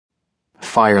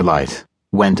firelight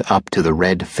went up to the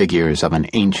red figures of an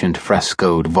ancient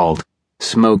frescoed vault,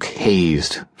 smoke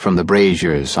hazed from the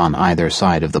braziers on either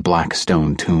side of the black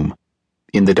stone tomb.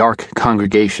 In the dark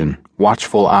congregation,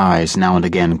 watchful eyes now and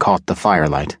again caught the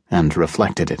firelight and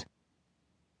reflected it.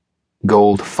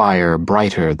 Gold fire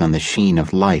brighter than the sheen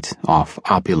of light off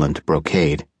opulent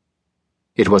brocade.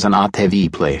 It was an Atevi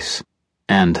place,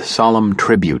 and solemn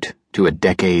tribute to a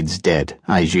decades dead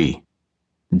IG.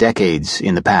 Decades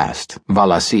in the past,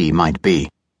 Valassi might be,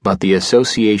 but the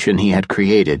association he had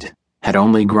created had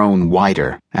only grown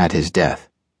wider at his death.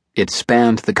 It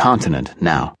spanned the continent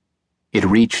now. It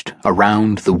reached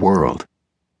around the world.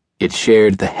 It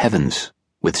shared the heavens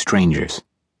with strangers.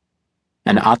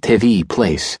 An Atevi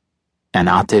place, an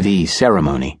Atevi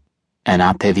ceremony, an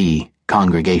Atevi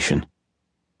congregation.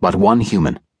 But one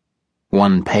human,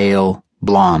 one pale,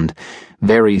 blonde,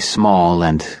 very small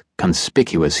and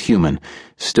conspicuous human,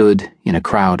 stood in a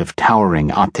crowd of towering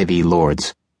Atevi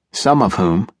lords, some of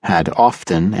whom had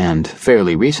often and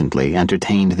fairly recently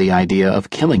entertained the idea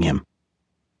of killing him.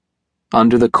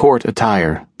 Under the court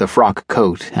attire, the frock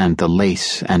coat and the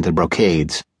lace and the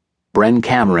brocades, Bren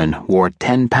Cameron wore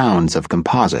 10 pounds of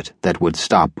composite that would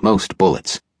stop most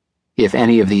bullets, if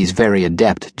any of these very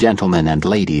adept gentlemen and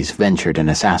ladies ventured an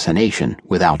assassination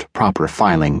without proper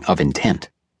filing of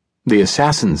intent. The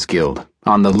Assassins' Guild,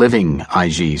 on the living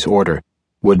IG's order,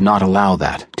 would not allow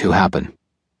that to happen.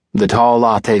 The tall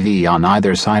Atevi on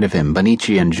either side of him,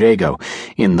 Benici and Jago,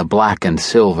 in the black and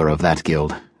silver of that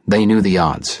guild, they knew the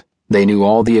odds. They knew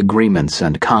all the agreements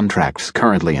and contracts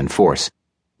currently in force,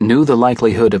 knew the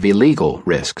likelihood of illegal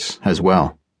risks as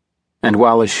well. And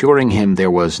while assuring him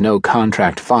there was no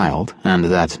contract filed and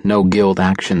that no guild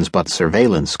actions but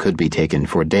surveillance could be taken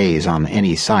for days on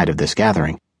any side of this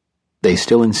gathering, they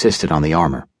still insisted on the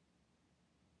armor.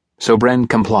 So Bren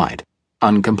complied,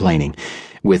 uncomplaining,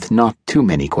 with not too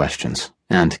many questions,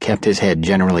 and kept his head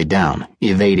generally down,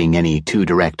 evading any too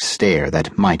direct stare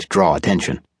that might draw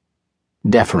attention.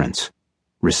 Deference,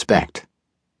 respect,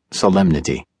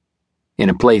 solemnity, in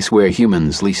a place where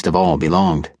humans least of all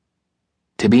belonged.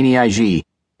 Tabini IG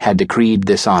had decreed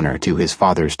this honor to his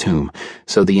father's tomb,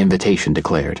 so the invitation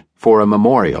declared, for a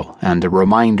memorial and a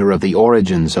reminder of the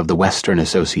origins of the Western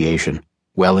Association.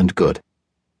 Well and good.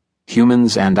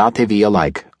 Humans and Atevi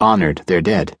alike honored their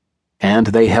dead, and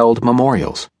they held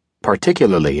memorials,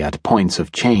 particularly at points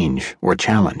of change or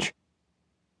challenge.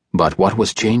 But what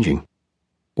was changing?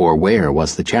 Or where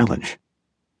was the challenge?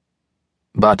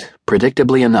 But,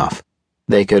 predictably enough,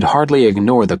 they could hardly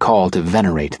ignore the call to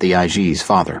venerate the IG's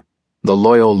father. The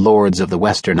loyal lords of the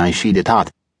Western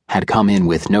Aishiditat had come in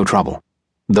with no trouble.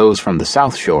 Those from the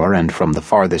South Shore and from the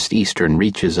farthest eastern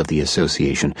reaches of the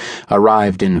association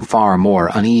arrived in far more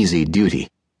uneasy duty,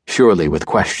 surely with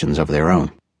questions of their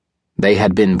own. They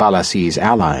had been Valassi's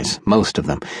allies, most of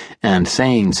them, and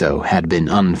saying so had been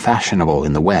unfashionable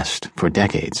in the West for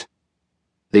decades.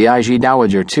 The IG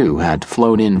Dowager, too, had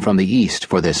flown in from the east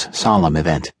for this solemn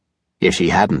event. If she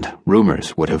hadn't,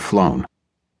 rumors would have flown.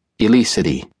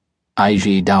 Elicity,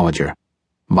 IG Dowager,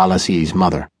 Valassi's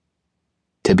mother,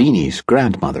 Tabini's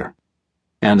grandmother,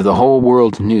 and the whole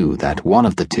world knew that one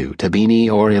of the two,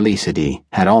 Tabini or Elicity,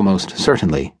 had almost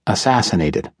certainly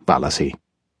assassinated Valassi.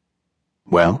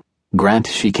 Well, grant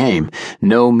she came,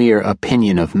 no mere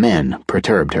opinion of men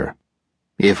perturbed her.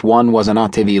 If one was an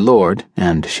Atevi lord,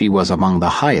 and she was among the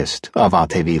highest of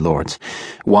Atevi lords,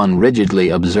 one rigidly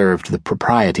observed the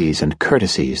proprieties and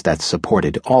courtesies that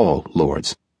supported all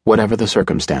lords, whatever the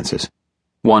circumstances.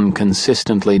 One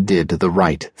consistently did the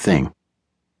right thing.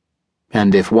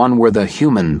 And if one were the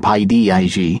human Paidi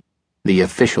IG, the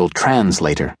official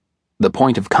translator, the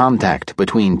point of contact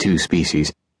between two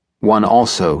species, one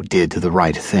also did the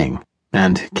right thing,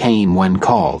 and came when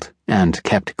called, and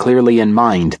kept clearly in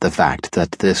mind the fact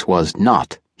that this was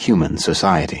not human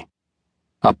society.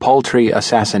 A paltry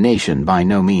assassination by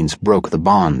no means broke the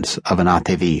bonds of an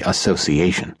Atevi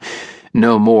association,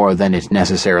 no more than it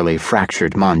necessarily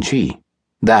fractured Manchi,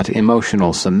 that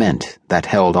emotional cement that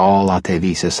held all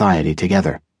Atevi society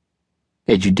together.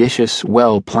 A judicious,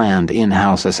 well-planned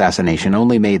in-house assassination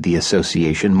only made the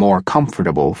association more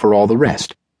comfortable for all the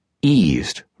rest,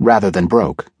 eased, rather than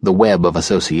broke, the web of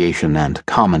association and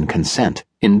common consent,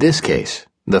 in this case,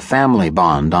 the family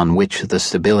bond on which the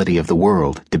stability of the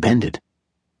world depended.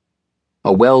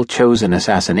 A well-chosen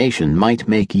assassination might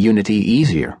make unity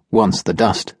easier once the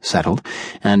dust settled,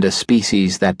 and a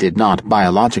species that did not,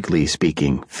 biologically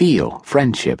speaking, feel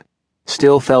friendship,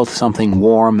 still felt something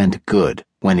warm and good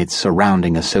when its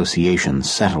surrounding associations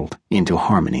settled into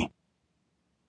harmony.